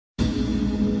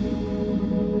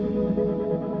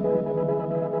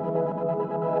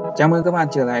Chào mừng các bạn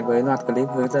trở lại với loạt clip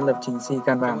hướng dẫn lập trình C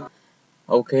căn bản.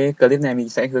 Ok, clip này mình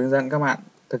sẽ hướng dẫn các bạn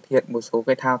thực hiện một số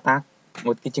cái thao tác,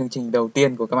 một cái chương trình đầu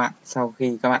tiên của các bạn sau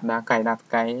khi các bạn đã cài đặt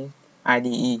cái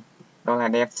IDE, đó là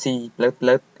dev C++.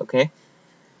 Ok,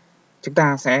 chúng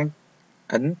ta sẽ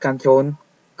ấn Ctrl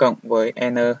cộng với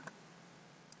N,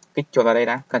 kích chuột vào đây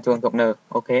đã, Ctrl cộng N.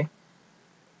 Ok,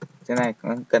 thế này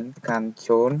ấn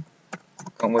Ctrl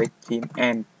cộng với phím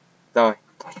N. Rồi,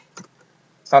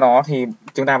 sau đó thì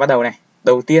chúng ta bắt đầu này.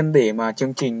 Đầu tiên để mà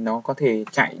chương trình nó có thể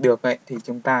chạy được ấy, thì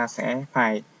chúng ta sẽ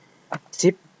phải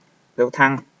shift dấu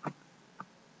thăng.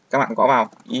 Các bạn gõ vào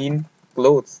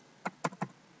include,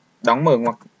 đóng mở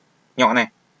ngoặc nhỏ này.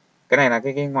 Cái này là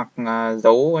cái ngoặc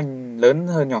dấu lớn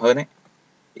hơn nhỏ hơn đấy.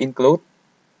 Include.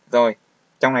 Rồi,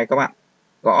 trong này các bạn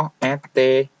gõ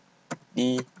stdio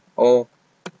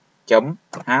chấm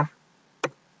h.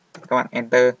 Các bạn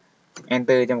enter.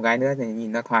 Enter cho một cái nữa để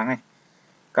nhìn nó thoáng này.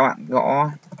 Các bạn gõ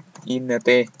int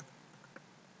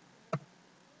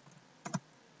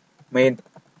main,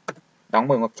 đóng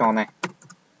mở ngoặc tròn này.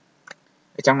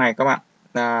 Ở trong này các bạn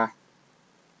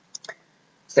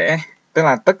sẽ, tức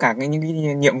là tất cả những cái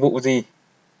nhiệm vụ gì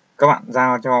các bạn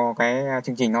giao cho cái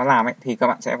chương trình nó làm ấy, thì các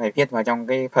bạn sẽ phải viết vào trong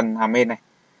cái phần hàm main này.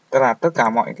 Tức là tất cả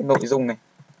mọi cái nội dung này,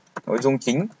 nội dung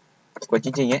chính của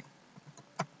chương trình ấy,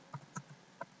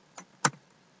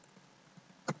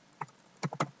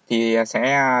 thì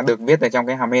sẽ được viết ở trong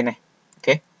cái hàm main này.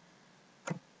 Ok,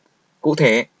 cụ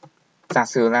thể giả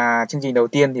sử là chương trình đầu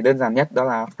tiên thì đơn giản nhất đó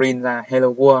là print ra hello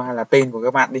world hay là tên của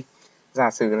các bạn đi.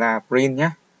 Giả sử là print nhé.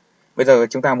 Bây giờ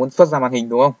chúng ta muốn xuất ra màn hình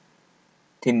đúng không?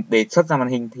 Thì để xuất ra màn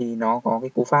hình thì nó có cái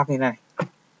cú pháp như này.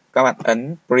 Các bạn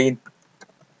ấn print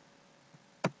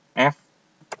F,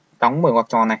 đóng mở ngoặc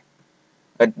tròn này.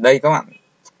 Ở đây các bạn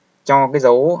cho cái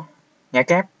dấu nháy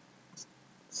kép,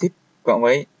 shift cộng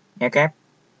với nháy kép,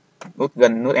 nút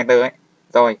gần nút enter ấy.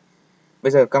 Rồi,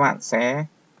 bây giờ các bạn sẽ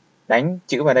đánh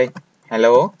chữ vào đây,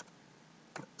 hello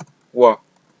world.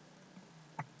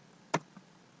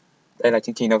 Đây là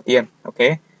chương trình đầu tiên. Ok,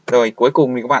 rồi cuối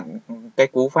cùng thì các bạn, cái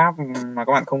cú pháp mà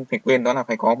các bạn không thể quên đó là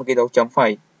phải có một cái dấu chấm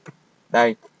phẩy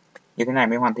đây, như thế này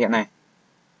mới hoàn thiện này.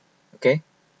 Ok,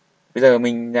 bây giờ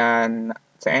mình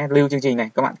sẽ lưu chương trình này.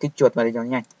 Các bạn kích chuột vào đây cho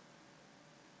nhanh.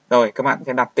 Rồi các bạn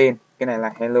sẽ đặt tên, cái này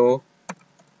là hello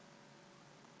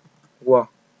world,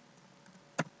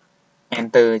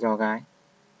 enter cho cái.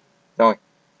 Rồi,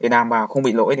 để đảm bảo không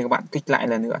bị lỗi thì các bạn kích lại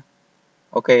lần nữa.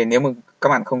 Ok, nếu mà các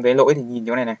bạn không thấy lỗi thì nhìn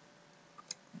chỗ này này.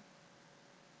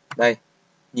 Đây,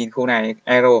 nhìn khu này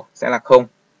error sẽ là 0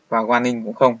 và warning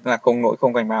cũng 0, tức là không lỗi,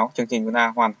 không cảnh báo. Chương trình của ta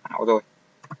hoàn hảo rồi.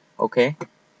 Ok, bây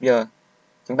giờ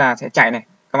chúng ta sẽ chạy này.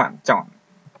 Các bạn chọn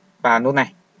vào nút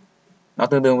này, nó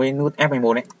tương đương với nút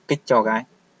F11 đấy, kích cho cái.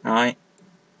 Đấy,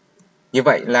 như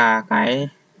vậy là cái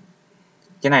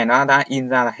này nó đã in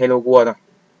ra là hello world rồi.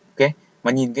 Ok,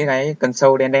 mà nhìn cái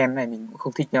console đen đen này mình cũng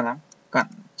không thích cho lắm. Các bạn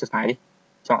chuột phải đi,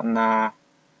 chọn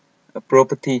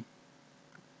property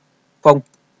phông.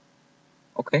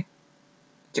 Ok,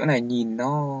 chỗ này nhìn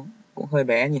nó cũng hơi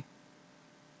bé nhỉ.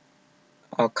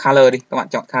 Color đi, các bạn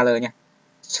chọn color nha,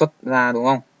 xuất ra đúng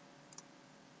không?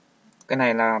 Cái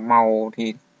này là màu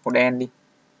thì màu đen đi.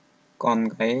 Còn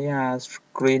cái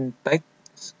screen text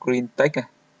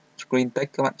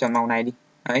các bạn chọn màu này đi.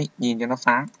 Đấy, nhìn cho nó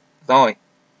sáng. Rồi,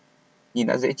 nhìn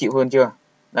đã dễ chịu hơn chưa?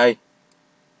 Đây,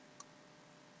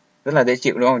 rất là dễ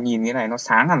chịu đúng không? Nhìn cái này nó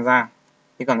sáng hẳn ra.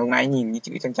 Thế còn lúc nãy nhìn cái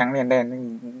chữ trắng trắng đen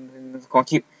đen khó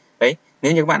chịu. Đấy,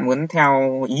 nếu như các bạn muốn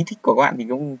theo ý thích của các bạn thì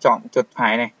cũng chọn chuột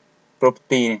phải này,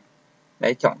 property này.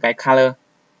 Đấy, chọn cái color.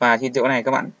 Và trên chỗ này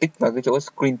các bạn tích vào cái chỗ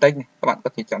screen text này, các bạn có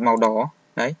thể chọn màu đỏ.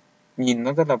 Đấy, nhìn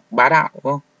nó rất là bá đạo đúng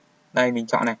không? Đây mình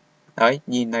chọn này. Đấy,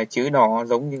 nhìn này chữ đỏ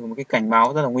giống như một cái cảnh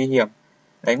báo rất là nguy hiểm.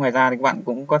 Đấy, ngoài ra thì các bạn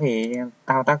cũng có thể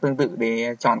thao tác tương tự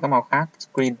để chọn các màu khác.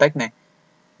 Screen text này,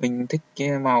 mình thích cái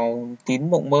màu tím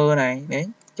mộng mơ này, đấy,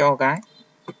 cho cái.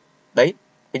 Đấy,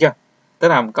 thấy chưa? Tức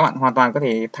là các bạn hoàn toàn có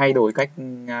thể thay đổi cách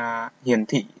hiển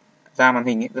thị ra màn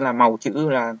hình ấy. Tức là màu chữ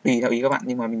là tùy theo ý các bạn,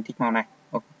 nhưng mà mình thích màu này.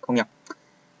 Không nhập.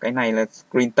 Cái này là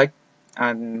screen text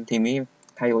thì mới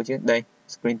thay đổi chứ. Đây,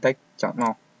 screen text, chọn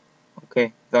màu. Ok,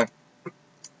 rồi.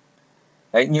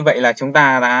 Đấy, như vậy là chúng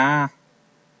ta đã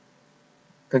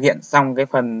thực hiện xong cái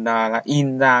phần là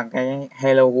in ra cái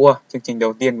hello world, chương trình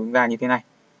đầu tiên của chúng ta như thế này.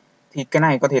 Thì cái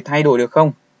này có thể thay đổi được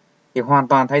không? Thì hoàn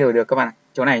toàn thay đổi được các bạn ạ.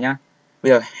 Chỗ này nhá.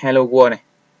 Bây giờ hello world này.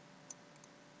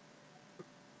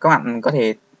 Các bạn có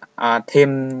thể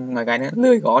thêm một cái nữa,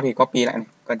 lười gõ thì copy lại này.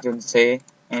 Ctrl C,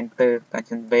 Enter,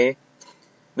 Ctrl V.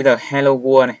 Bây giờ hello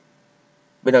world này.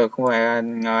 Bây giờ không phải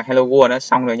hello world nữa,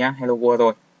 xong rồi nhá. Hello world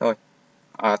rồi. Rồi.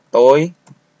 Tối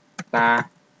là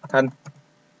thân.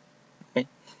 Đấy.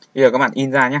 Bây giờ các bạn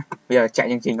in ra nhé. Bây giờ chạy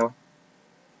chương trình thôi.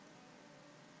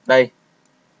 Đây,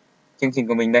 chương trình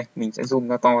của mình đây, mình sẽ zoom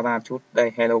nó to ra chút.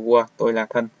 Đây, hello world, tôi là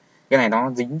thân. Cái này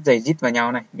nó dính dày dít vào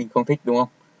nhau này, mình không thích đúng không?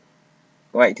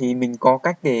 Vậy thì mình có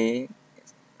cách để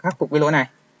khắc phục cái lỗi này.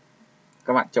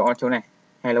 Các bạn cho chỗ này,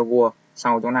 hello world,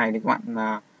 sau chỗ này thì các bạn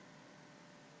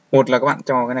một là các bạn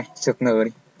cho cái này sược n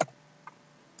đi.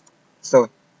 Rồi.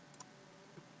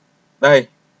 Đây,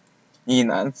 nhìn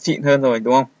đã xịn hơn rồi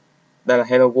đúng không? Đây là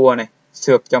hello world này,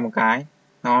 sược cho một cái,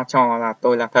 nó cho là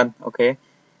tôi là thân, ok.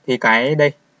 Thì cái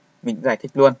đây mình giải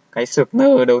thích luôn, cái sược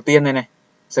n đầu tiên này này,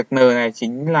 sược n này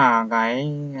chính là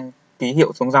cái ký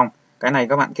hiệu xuống dòng. Cái này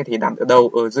các bạn có thể đặt ở đầu,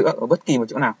 ở giữa, ở bất kỳ một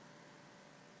chỗ nào.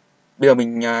 Bây giờ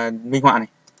mình minh họa này.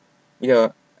 Bây giờ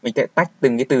mình sẽ tách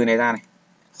từng cái từ này ra này,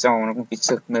 cho nó một cái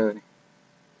sược n này.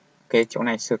 Ok, chỗ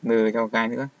này sược n cho cái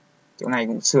nữa, chỗ này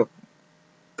cũng sược,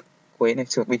 cuối này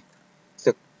sược đi,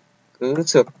 sược, cứ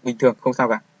sược bình thường không sao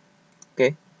cả.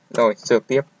 Ok, rồi sược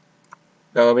tiếp.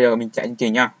 Rồi bây giờ mình chạy chương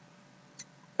trình nhá.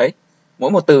 Đấy,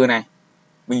 mỗi một từ này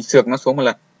mình sược nó xuống một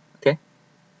lần. Ok,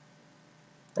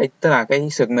 đấy tức là cái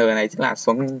sược n này chính là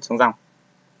xuống dòng.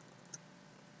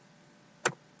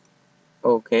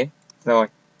 Ok, rồi.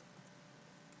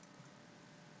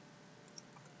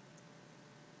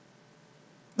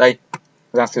 Đây,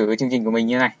 giả sử cái chương trình của mình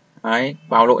như này. Đấy,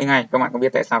 báo lỗi ngay. Các bạn có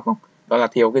biết tại sao không? Đó là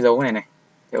thiếu cái dấu này này,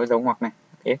 thiếu cái dấu ngoặc này.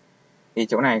 Ok, thì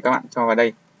chỗ này các bạn cho vào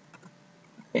đây.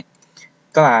 Okay.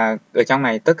 Tức là ở trong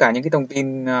này tất cả những cái thông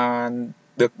tin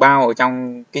được bao ở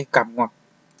trong cái cặp ngoặc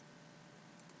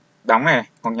đóng này,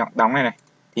 hoặc nhọn đóng này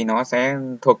thì nó sẽ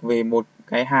thuộc về một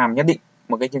cái hàm nhất định,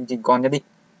 một cái chương trình con nhất định.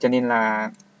 Cho nên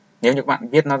là nếu như các bạn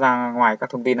viết nó ra ngoài, các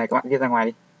thông tin này các bạn viết ra ngoài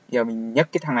đi. Giờ mình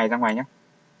nhấc cái thằng này ra ngoài nhé.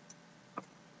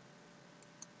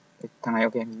 Thằng này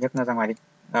ok, mình nhấc nó ra ngoài đi.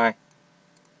 Rồi,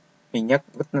 mình nhấc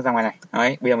vứt nó ra ngoài này.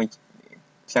 Đấy, bây giờ mình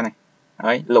xem này.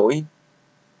 Đấy, lỗi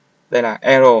đây là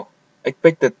error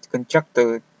expected constructor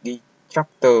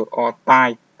destructor or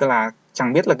type, tức là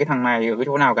chẳng biết là cái thằng này ở cái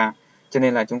chỗ nào cả, cho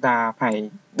nên là chúng ta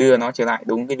phải đưa nó trở lại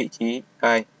đúng cái vị trí.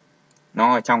 Đây,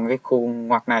 nó ở trong cái khu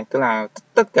ngoặc này, tức là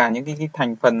tất cả những cái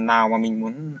thành phần nào mà mình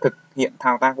muốn thực hiện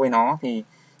thao tác với nó thì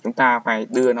chúng ta phải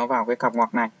đưa nó vào cái cặp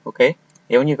ngoặc này. Ok,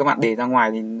 nếu như các bạn để ra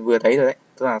ngoài thì vừa thấy rồi đấy,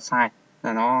 tức là sai,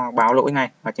 là nó báo lỗi ngay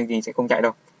và chương trình sẽ không chạy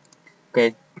đâu.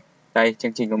 Ok, đây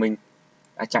chương trình của mình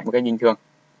đã chạy một cái bình thường.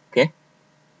 Ok,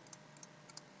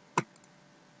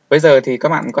 bây giờ thì các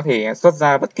bạn có thể xuất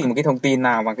ra bất kỳ một cái thông tin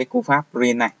nào bằng cái cú pháp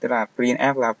print này, tức là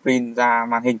printf là print ra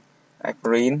màn hình. Đấy,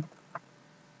 print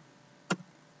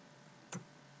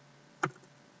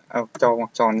cho ngoặc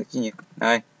tròn nữa chứ nhỉ.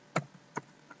 Đây,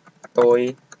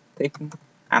 tôi thích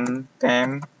ăn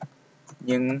kem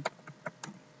nhưng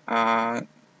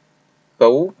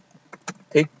gấu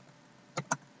thích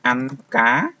ăn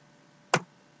cá.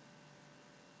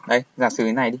 Đấy, giả sử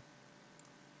thế này đi.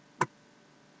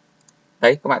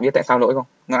 Đấy, các bạn biết tại sao lỗi không?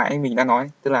 Lúc nãy mình đã nói,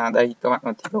 tức là đây các bạn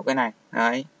còn thiếu cái này.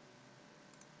 Đấy,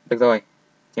 được rồi,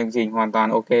 chương trình hoàn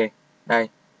toàn ok. Đây,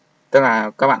 tức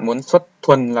là các bạn muốn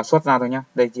thuần là xuất ra thôi nhá.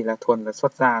 Đây chỉ là thuần là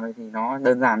xuất ra thôi, thì nó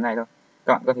đơn giản này thôi.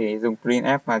 Các bạn có thể dùng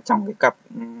printf vào trong cái cặp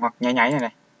hoặc nháy nháy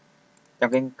này.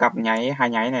 Trong cái cặp nháy, hai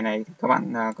nháy này thì các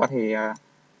bạn có thể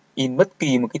in bất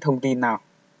kỳ một cái thông tin nào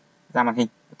ra màn hình.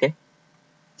 Ok,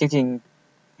 chương trình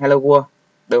Hello World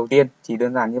đầu tiên chỉ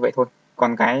đơn giản như vậy thôi.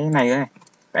 Còn cái này nữa này,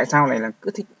 tại sao lại là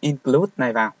cứ thích include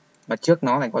này vào mà trước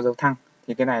nó lại có dấu thăng,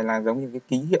 thì cái này là giống như cái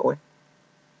ký hiệu ấy,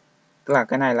 tức là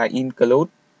cái này là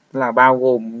include, tức là bao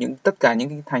gồm tất cả những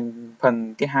cái thành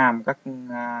phần, cái hàm, các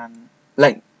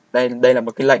lệnh. Đây là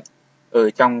một cái lệnh ở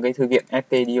trong cái thư viện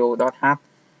stdio.h.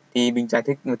 thì mình giải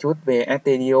thích một chút về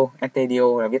stdio.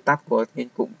 Stdio là viết tắt của cái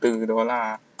cụm từ đó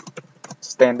là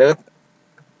standard.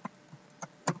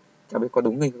 Chẳng biết có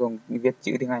đúng hay không viết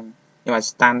chữ tiếng Anh, nhưng mà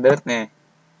standard này,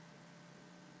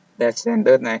 đây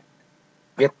standard này,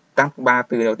 viết tắt ba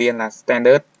từ đầu tiên là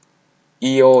standard.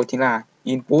 io chính là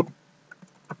input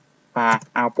và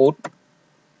output.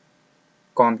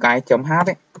 Còn cái chấm h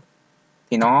ấy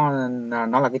thì nó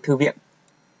là cái thư viện,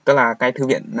 tức là cái thư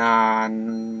viện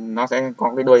nó sẽ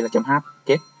có cái đuôi là chấm h.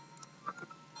 Ok,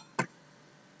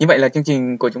 như vậy là chương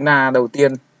trình của chúng ta đầu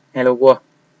tiên Hello World,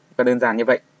 và đơn giản như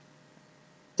vậy.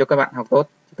 Chúc các bạn học tốt,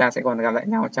 chúng ta sẽ còn gặp lại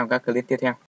nhau trong các clip tiếp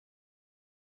theo.